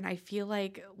different. I feel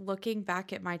like looking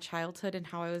back at my childhood and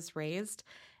how I was raised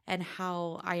and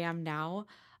how I am now,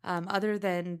 other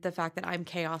than the fact that I'm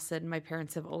chaos and my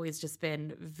parents have always just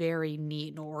been very neat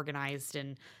and organized,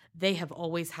 and they have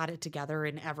always had it together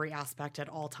in every aspect at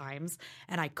all times.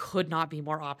 And I could not be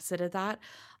more opposite of that.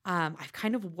 I've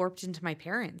kind of warped into my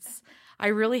parents. I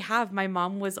really have. My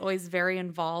mom was always very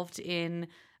involved in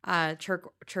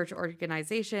church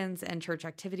organizations and church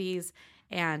activities,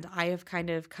 and I have kind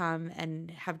of come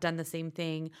and have done the same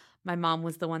thing. My mom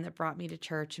was the one that brought me to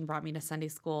church and brought me to Sunday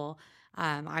school.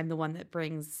 I'm the one that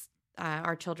brings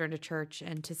our children to church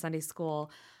and to Sunday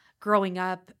school. Growing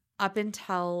up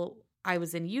until I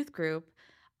was in youth group,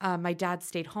 my dad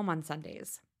stayed home on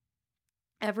Sundays.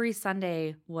 Every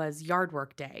Sunday was yard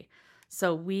work day.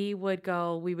 So we would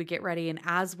get ready, and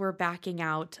as we're backing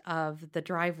out of the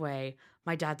driveway,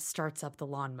 my dad starts up the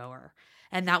lawnmower.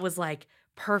 And that was like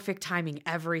perfect timing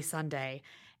every Sunday.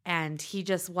 And he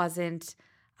just wasn't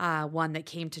one that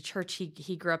came to church.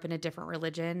 He grew up in a different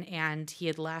religion, and he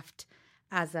had left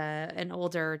as an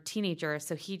older teenager.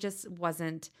 So he just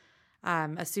wasn't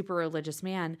a super religious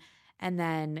man. And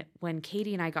then when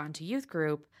Katie and I got into youth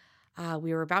group,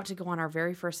 we were about to go on our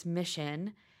very first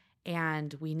mission,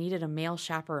 and we needed a male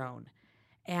chaperone.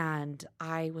 And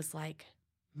I was like,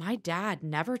 my dad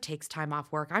never takes time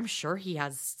off work. I'm sure he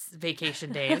has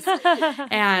vacation days.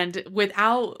 And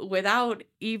without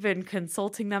even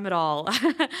consulting them at all,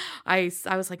 I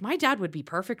was like, my dad would be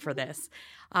perfect for this.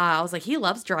 I was like, he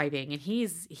loves driving, and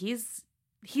he's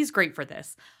great for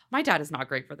this. My dad is not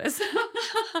great for this.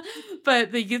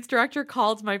 But the youth director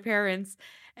called my parents,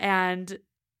 and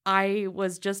I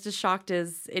was just as shocked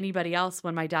as anybody else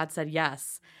when my dad said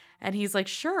yes. And he's like,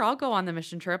 sure, I'll go on the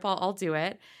mission trip. I'll do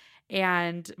it.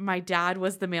 And my dad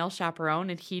was the male chaperone,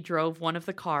 and he drove one of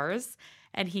the cars,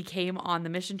 and he came on the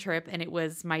mission trip, and it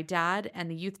was my dad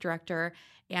and the youth director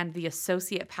and the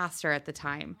associate pastor at the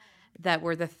time that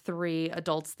were the three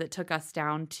adults that took us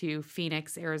down to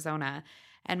Phoenix, Arizona.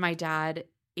 And my dad,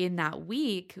 in that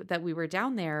week that we were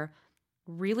down there,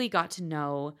 really got to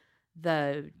know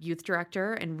the youth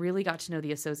director and really got to know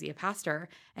the associate pastor.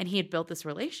 And he had built this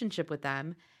relationship with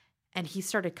them, and he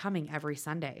started coming every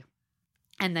Sunday.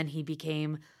 And then he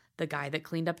became the guy that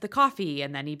cleaned up the coffee,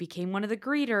 and then he became one of the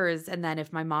greeters. And then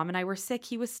if my mom and I were sick,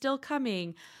 he was still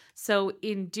coming. So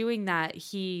in doing that,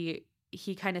 he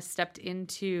kind of stepped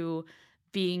into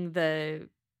being the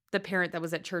parent that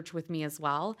was at church with me as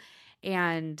well.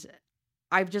 And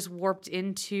I've just warped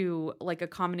into like a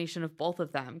combination of both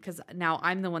of them, because now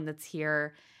I'm the one that's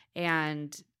here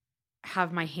and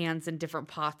have my hands in different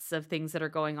pots of things that are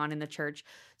going on in the church.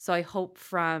 So I hope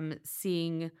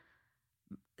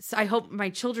I hope my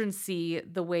children see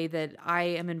the way that I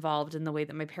am involved and the way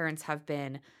that my parents have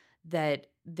been, that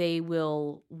they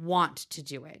will want to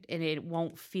do it and it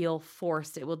won't feel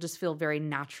forced. It will just feel very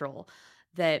natural,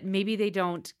 that maybe they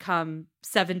don't come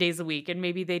 7 days a week and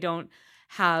maybe they don't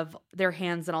have their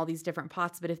hands in all these different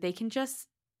pots, but if they can just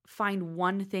find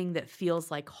one thing that feels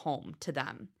like home to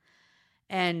them.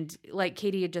 And like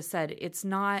Katie had just said, it's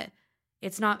not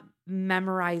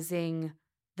memorizing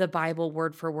the Bible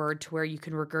word for word to where you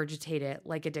can regurgitate it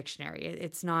like a dictionary.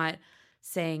 It's not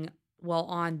saying, well,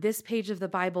 on this page of the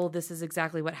Bible, this is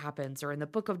exactly what happens. Or in the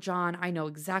book of John, I know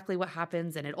exactly what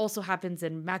happens. And it also happens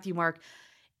in Matthew, Mark.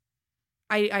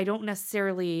 I don't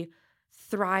necessarily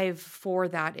thrive for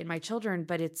that in my children,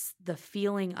 but it's the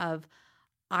feeling of,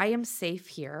 I am safe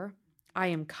here, I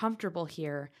am comfortable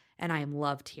here, and I am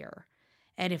loved here.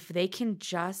 And if they can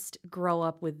just grow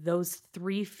up with those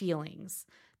three feelings,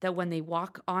 that when they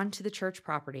walk onto the church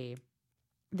property,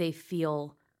 they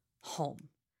feel home,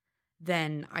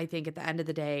 then I think at the end of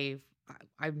the day,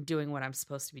 I'm doing what I'm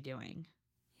supposed to be doing.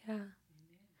 Yeah.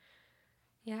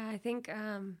 Yeah, I think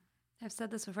I've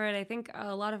said this before, and I think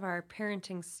a lot of our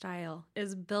parenting style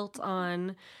is built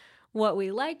on what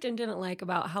we liked and didn't like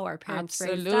about how our parents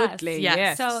raised us. Absolutely,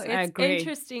 yes. So it's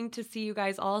interesting to see you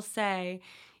guys all say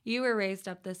you were raised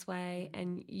up this way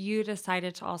and you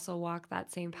decided to also walk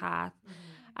that same path. Mm-hmm.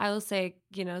 I will say,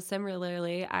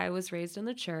 similarly, I was raised in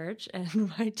the church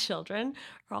and my children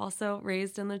are also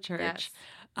raised in the church.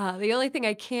 Yes. The only thing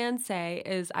I can say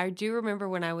is I do remember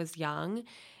when I was young,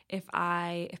 if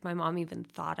my mom even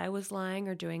thought I was lying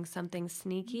or doing something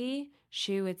sneaky,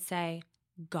 she would say,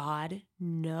 God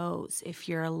knows if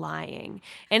you're lying,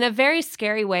 in a very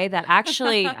scary way that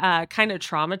actually kind of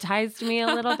traumatized me a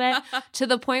little bit, to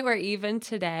the point where even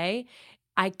today,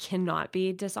 I cannot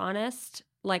be dishonest.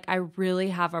 Like, I really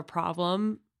have a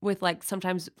problem with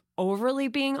sometimes overly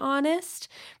being honest,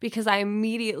 because I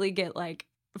immediately get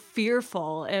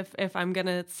fearful if I'm going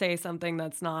to say something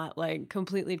that's not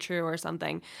completely true or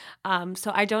something.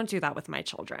 So I don't do that with my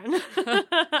children.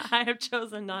 I have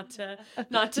chosen not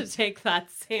to take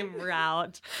that same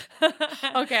route.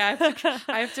 Okay.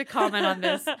 I have to comment on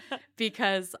this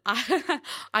because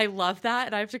I love that.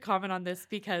 And I have to comment on this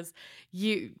because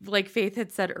you, like Faith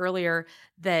had said earlier,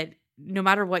 that no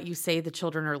matter what you say, the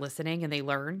children are listening and they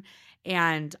learn.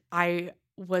 And I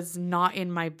was not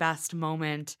in my best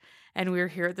moment. And we were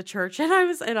here at the church, and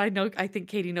I think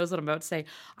Katie knows what I'm about to say.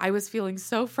 I was feeling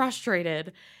so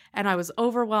frustrated, and I was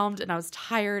overwhelmed, and I was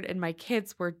tired, and my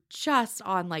kids were just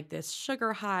on like this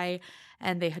sugar high,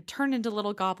 and they had turned into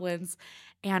little goblins.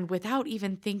 And without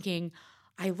even thinking,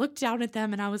 I looked down at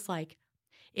them and I was like,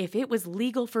 if it was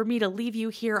legal for me to leave you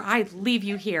here, I'd leave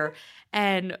you here.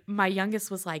 And my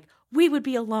youngest was like, we would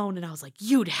be alone. And I was like,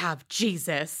 you'd have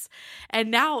Jesus.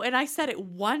 And I said it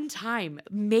one time,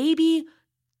 maybe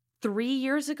 3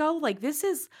 years ago. Like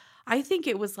I think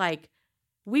it was like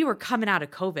we were coming out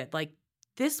of COVID. Like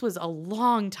this was a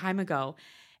long time ago.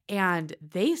 And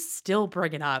they still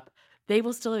bring it up. They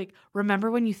will still like,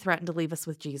 remember when you threatened to leave us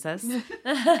with Jesus?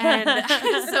 And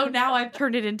so now I've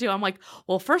turned it into, I'm like,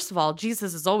 well, first of all,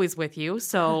 Jesus is always with you.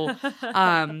 So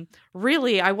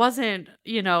really, I wasn't,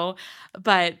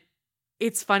 but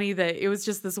it's funny that it was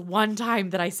just this one time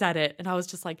that I said it. And I was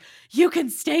just like, you can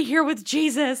stay here with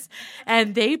Jesus.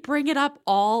 And they bring it up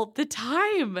all the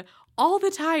time.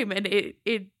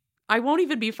 And I won't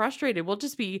even be frustrated. We'll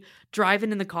just be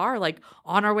driving in the car, like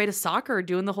on our way to soccer,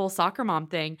 doing the whole soccer mom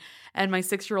thing. And my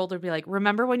 6-year-old would be like,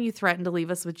 remember when you threatened to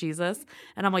leave us with Jesus?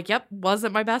 And I'm like, yep,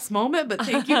 wasn't my best moment, but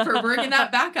thank you for bringing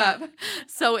that back up.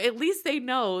 So at least they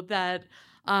know that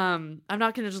I'm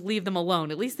not going to just leave them alone.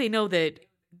 At least they know that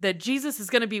Jesus is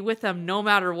going to be with them no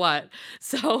matter what.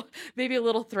 So maybe a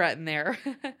little threat in there.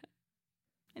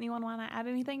 Anyone want to add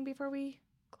anything before we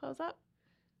close up?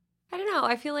 I don't know.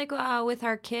 I feel like with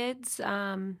our kids,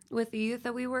 with the youth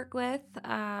that we work with,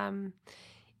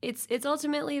 it's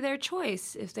ultimately their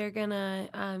choice if they're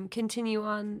gonna continue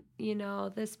on,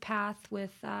 this path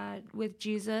with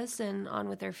Jesus and on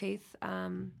with their faith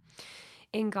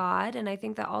in God. And I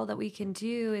think that all that we can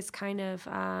do is kind of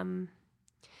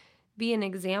be an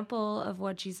example of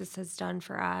what Jesus has done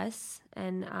for us,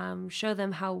 and show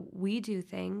them how we do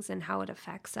things and how it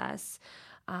affects us.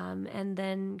 And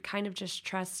then kind of just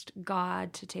trust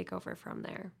God to take over from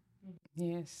there.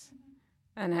 Yes.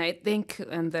 And I think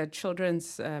on the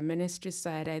children's ministry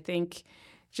side, I think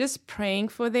just praying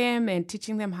for them and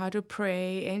teaching them how to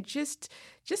pray and just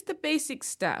the basic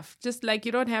stuff. Just like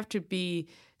you don't have to be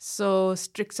so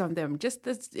strict on them. Just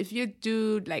this, if you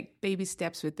do like baby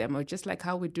steps with them, or just like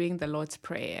how we're doing the Lord's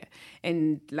Prayer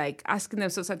and like asking them.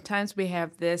 So sometimes we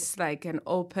have this like an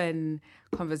open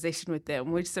conversation with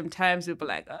them, which sometimes we'll be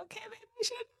like, okay, maybe we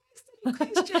should ask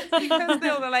them questions, because they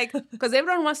were like, because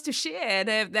everyone wants to share.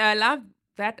 I love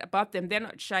that about them. They're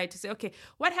not shy to say, okay,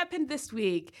 what happened this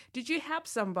week? Did you help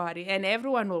somebody? And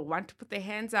everyone will want to put their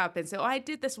hands up and say, oh, I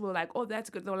did this. We're like, oh, that's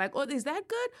good. They're like, oh, is that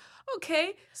good?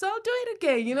 Okay, so I'll do it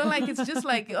again. Like it's just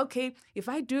like, okay, if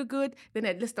I do good, then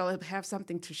at least I'll have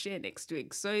something to share next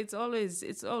week. So it's always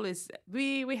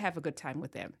we have a good time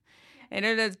with them. And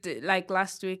it was like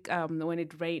last week when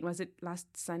it rained, was it last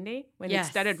Sunday? When it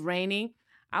started raining,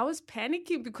 I was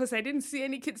panicking because I didn't see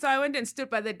any kids. So I went and stood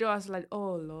by the door. I was like,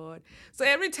 oh, Lord. So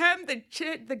every time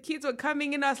the kids were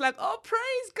coming in, I was like, oh,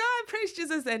 praise God, praise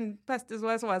Jesus. And Pastor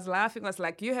was laughing. I was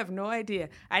like, you have no idea.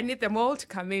 I need them all to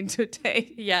come in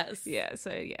today. Yes. Yeah.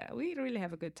 So, yeah, we really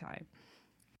have a good time.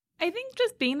 I think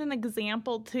just being an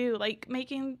example too, like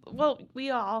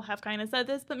we all have kind of said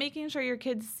this, but making sure your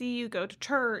kids see you go to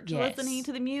church, listening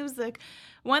to the music.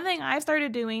 One thing I've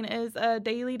started doing is a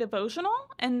daily devotional,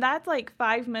 and that's like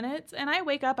 5 minutes. And I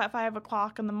wake up at 5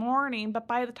 o'clock in the morning, but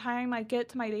by the time I get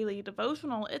to my daily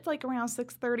devotional, it's like around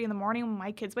 6:30 in the morning when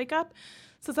my kids wake up.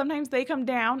 So sometimes they come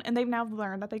down and they've now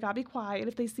learned that they gotta be quiet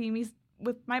if they see me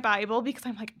with my Bible, because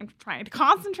I'm like, I'm trying to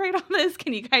concentrate on this.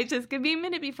 Can you guys just give me a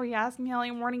minute before you ask me all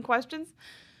your morning questions?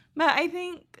 But I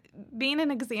think being an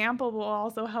example will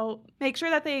also help make sure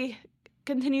that they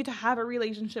continue to have a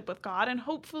relationship with God, and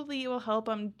hopefully it will help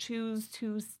them choose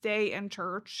to stay in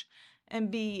church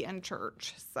and be in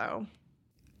church. So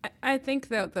I think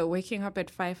that the waking up at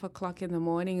 5 o'clock in the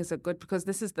morning is because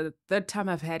this is the third time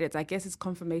I've had it. I guess it's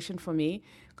confirmation for me,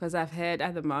 because I've heard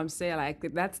other moms say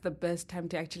like that's the best time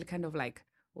to actually kind of like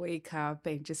wake up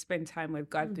and just spend time with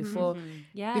God before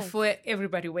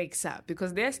everybody wakes up,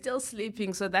 because they're still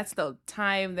sleeping. So that's the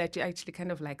time that you actually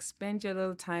kind of like spend your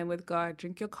little time with God,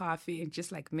 drink your coffee, and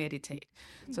just like meditate.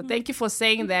 So thank you for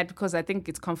saying that, because I think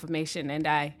it's confirmation, and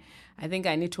I think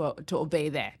I need to obey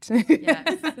that.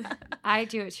 Yes, I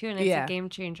do it too, and it's a game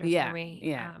changer for me.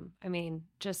 Yeah. I mean,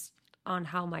 just on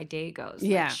how my day goes.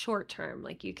 Yeah. Like short term,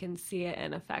 like you can see it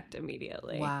in effect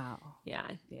immediately. Wow. Yeah.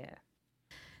 Yeah.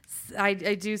 I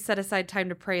do set aside time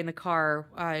to pray in the car.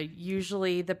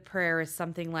 Usually the prayer is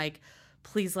something like,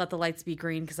 please let the lights be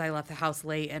green because I left the house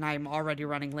late and I'm already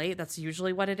running late. That's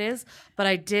usually what it is. But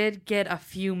I did get a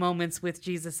few moments with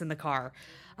Jesus in the car.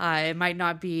 It might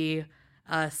not be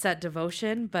a set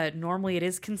devotion, but normally it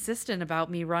is consistent about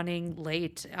me running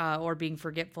late or being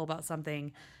forgetful about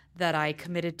something that I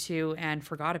committed to and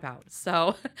forgot about.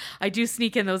 So I do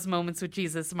sneak in those moments with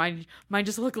Jesus. Mine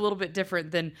just look a little bit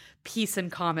different than peace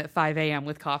and calm at 5 a.m.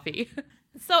 with coffee.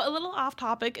 So a little off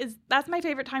topic is that's my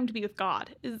favorite time to be with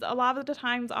God. Is a lot of the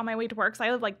times on my way to work, so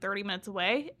I live like 30 minutes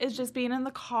away, is just being in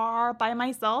the car by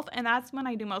myself. And that's when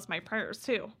I do most of my prayers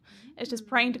too. It's just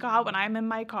praying to God when I'm in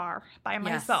my car by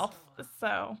myself.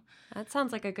 So that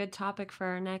sounds like a good topic for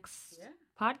our next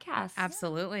podcast.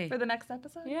 Absolutely. For the next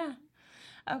episode? Yeah.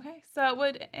 Okay. So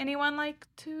would anyone like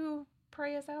to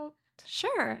pray us out?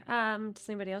 Sure. Does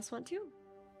anybody else want to?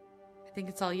 I think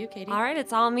it's all you, Katie. All right,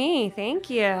 it's all me. Thank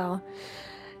you.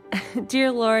 Dear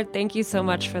Lord, thank you so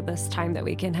much for this time that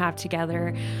we can have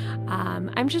together.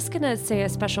 I'm just going to say a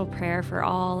special prayer for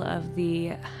all of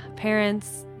the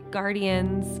parents,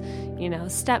 guardians,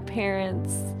 step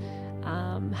parents,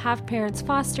 half parents,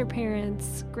 foster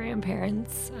parents,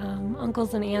 grandparents,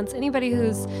 uncles and aunts, anybody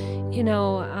who's,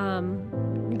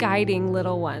 guiding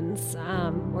little ones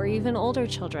or even older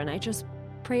children. I just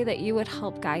pray that you would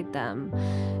help guide them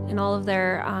in all of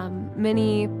their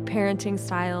many parenting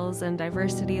styles and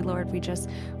diversity. Lord, we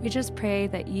just pray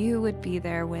that you would be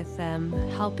there with them,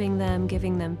 helping them,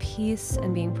 giving them peace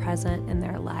and being present in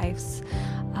their lives.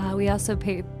 We also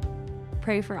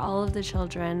pray for all of the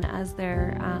children as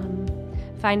they're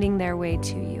finding their way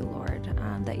to you, Lord,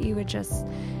 that you would just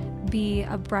be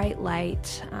a bright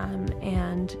light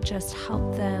and just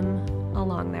help them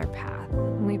along their path.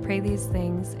 And we pray these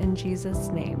things in Jesus'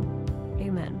 name.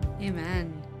 Amen.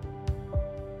 Amen.